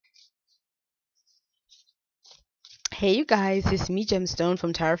Hey you guys, it's me Gemstone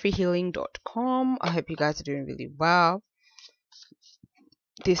from tarotfreehealing.com. I hope you guys are doing really well.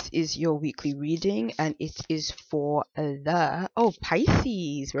 This is your weekly reading and it is for the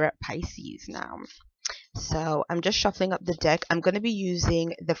Pisces. We're at Pisces now. So I'm just shuffling up the deck. I'm going to be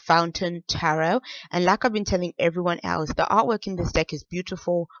using the Fountain Tarot, and like I've been telling everyone else, the artwork in this deck is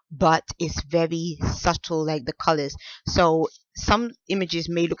beautiful, but it's very subtle, like the colors. So some images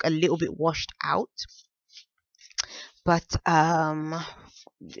may look a little bit washed out, but I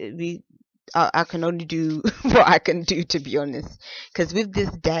can only do what I can do, to be honest, because with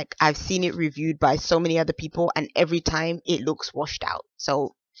this deck I've seen it reviewed by so many other people and every time it looks washed out.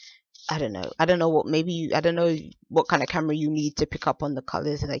 So I don't know I don't know what kind of camera you need to pick up on the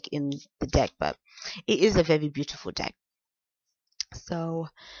colors like in the deck, but it is a very beautiful deck. So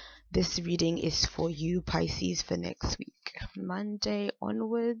this reading is for you Pisces for next week, Monday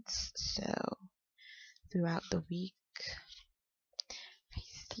onwards, so throughout the week.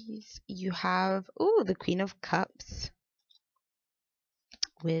 You have the Queen of Cups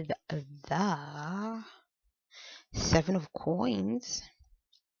with the Seven of Coins.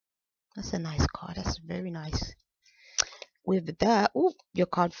 That's a nice card. That's very nice. With that, your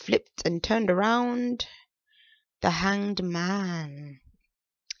card flipped and turned around. The Hanged Man.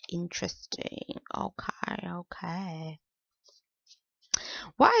 Interesting. Okay.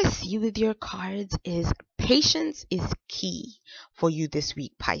 What I see with your cards is patience is key for you this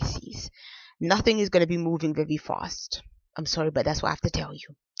week, Pisces. Nothing is going to be moving very fast. I'm sorry, but that's what I have to tell you.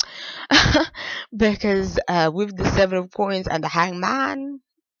 Because with the Seven of Coins and the Hangman,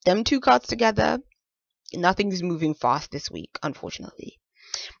 them two cards together, nothing is moving fast this week, unfortunately.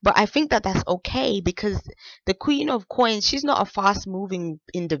 But I think that that's okay, because the Queen of Coins, she's not a fast moving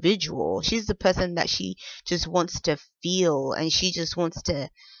individual. She's the person that she just wants to feel, and she just wants to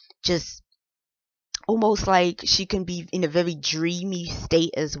just almost like she can be in a very dreamy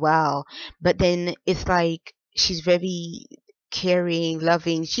state as well. But then it's like she's very caring,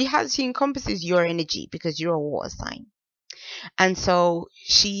 loving. She encompasses your energy because you're a water sign. And so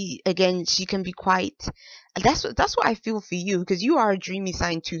she can be quite, that's what I feel for you, because you are a dreamy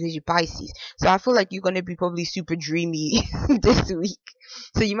sign too, because you're Pisces. So I feel like you're going to be probably super dreamy this week.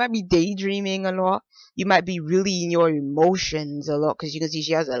 So you might be daydreaming a lot. You might be really in your emotions a lot, because you can see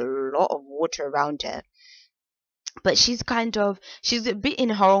she has a lot of water around her. But she's a bit in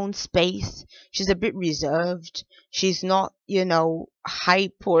her own space. She's a bit reserved. She's not,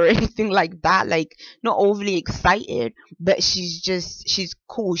 hype or anything like that. Like, not overly excited, but she's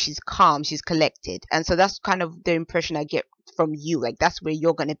cool. She's calm. She's collected. And so that's kind of the impression I get from you. Like, that's where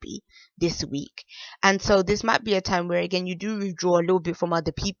you're going to be this week. And so this might be a time where, again, you do withdraw a little bit from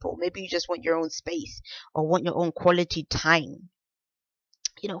other people. Maybe you just want your own space or want your own quality time,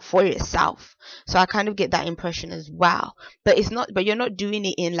 for yourself. So I kind of get that impression as well. But you're not doing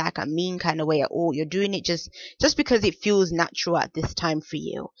it in like a mean kind of way at all. You're doing it just because it feels natural at this time for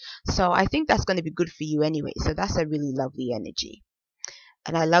you. So I think that's going to be good for you anyway. So that's a really lovely energy.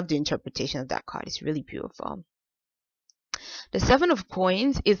 And I love the interpretation of that card. It's really beautiful. The Seven of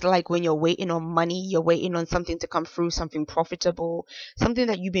Coins is like when you're waiting on money, you're waiting on something to come through, something profitable, something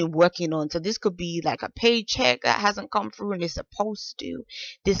that you've been working on. So this could be like a paycheck that hasn't come through and is supposed to.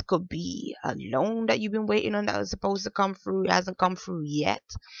 This could be a loan that you've been waiting on that was supposed to come through. It hasn't come through yet.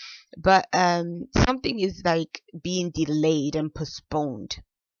 But something is like being delayed and postponed.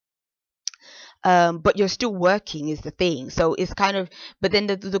 But you're still working is the thing. So it's kind of, but then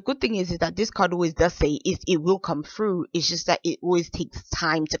the good thing is that this card always does say it will come through. It's just that it always takes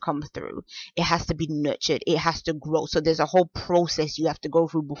time to come through. It has to be nurtured. It has to grow. So there's a whole process you have to go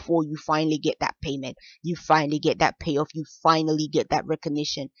through before you finally get that payment. You finally get that payoff. You finally get that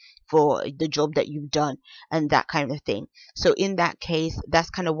recognition for the job that you've done and that kind of thing. So in that case,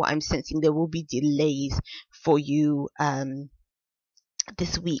 that's kind of what I'm sensing. There will be delays for you,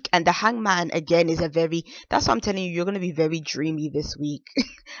 this week. And the Hangman again is that's what I'm telling you, you're going to be very dreamy this week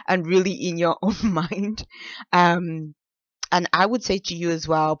and really in your own mind. And I would say to you as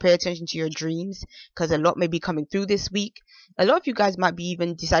well, pay attention to your dreams, because a lot may be coming through this week. A lot of you guys might be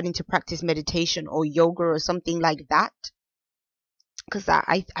even deciding to practice meditation or yoga or something like that, because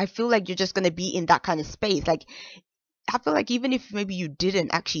I feel like you're just going to be in that kind of space. Like, I feel like even if maybe you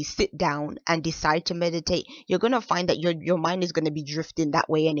didn't actually sit down and decide to meditate, you're going to find that your mind is going to be drifting that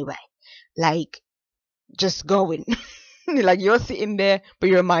way anyway. Like, just going. Like, you're sitting there, but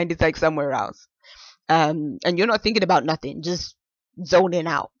your mind is like somewhere else. And you're not thinking about nothing, just zoning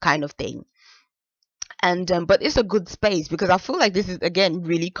out kind of thing. And but it's a good space, because I feel like this is again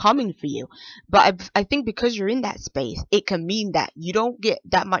really calming for you. But I think because you're in that space, it can mean that you don't get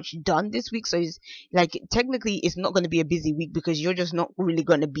that much done this week. So it's like technically it's not going to be a busy week, because you're just not really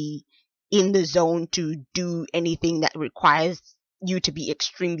going to be in the zone to do anything that requires you to be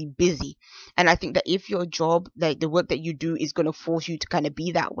extremely busy. And I think that if your job, like the work that you do, is going to force you to kind of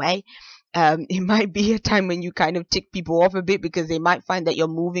be that way, it might be a time when you kind of tick people off a bit, because they might find that you're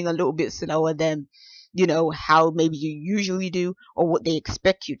moving a little bit slower than, you know, how maybe you usually do, or what they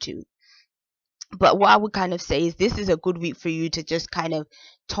expect you to. But what I would kind of say is this is a good week for you to just kind of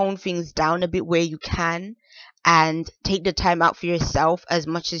tone things down a bit where you can, and take the time out for yourself as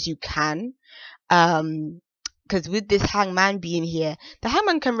much as you can. Because with this hangman being here, the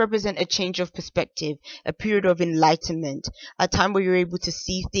hangman can represent a change of perspective, a period of enlightenment, a time where you're able to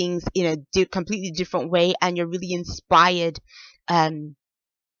see things in a completely different way, and you're really inspired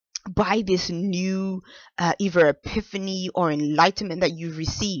by this new either epiphany or enlightenment that you've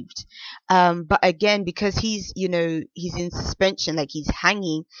received. But again, because he's, you know, he's in suspension, like he's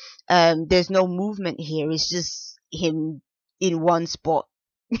hanging, there's no movement here. It's just him in one spot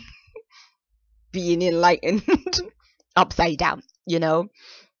being enlightened upside down, you know.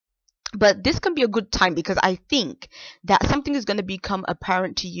 But this can be a good time, because I think that something is going to become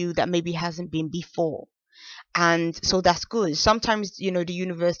apparent to you that maybe hasn't been before. And so that's good. Sometimes, you know, the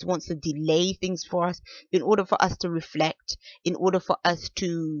universe wants to delay things for us in order for us to reflect, in order for us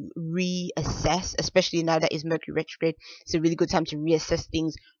to reassess, especially now that it's Mercury retrograde. It's a really good time to reassess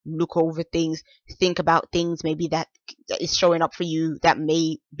things, look over things, think about things maybe that is showing up for you that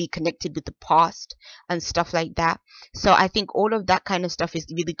may be connected with the past and stuff like that. So I think all of that kind of stuff is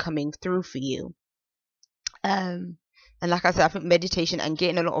really coming through for you. And like I said, I think meditation and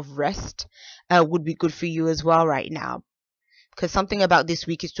getting a lot of rest would be good for you as well right now. Because something about this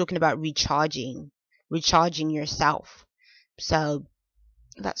week is talking about recharging yourself. So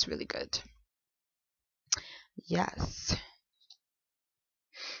that's really good. Yes.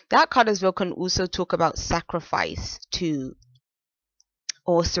 That card as well can also talk about sacrifice too,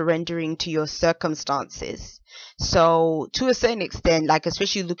 or surrendering to your circumstances. So to a certain extent, like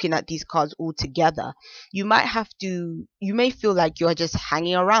especially looking at these cards all together, you may feel like you're just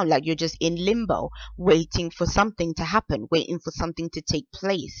hanging around, like you're just in limbo, waiting for something to happen, waiting for something to take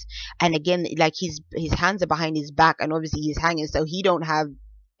place. And again, like his hands are behind his back, and obviously he's hanging, so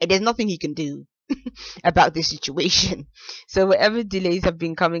there's nothing he can do about this situation. So whatever delays have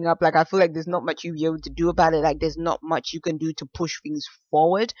been coming up, like I feel like there's not much you'll be able to do about it. Like there's not much you can do to push things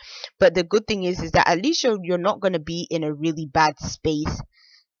forward. But the good thing is that at least you're not going to be in a really bad space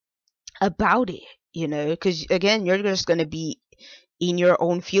about it, you know, because again, you're just going to be in your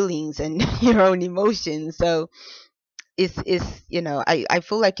own feelings and your own emotions. So it's you know, I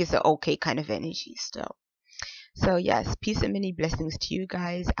feel like it's an okay kind of energy still. So yes, peace and many blessings to you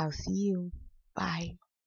guys. I'll see you. Bye.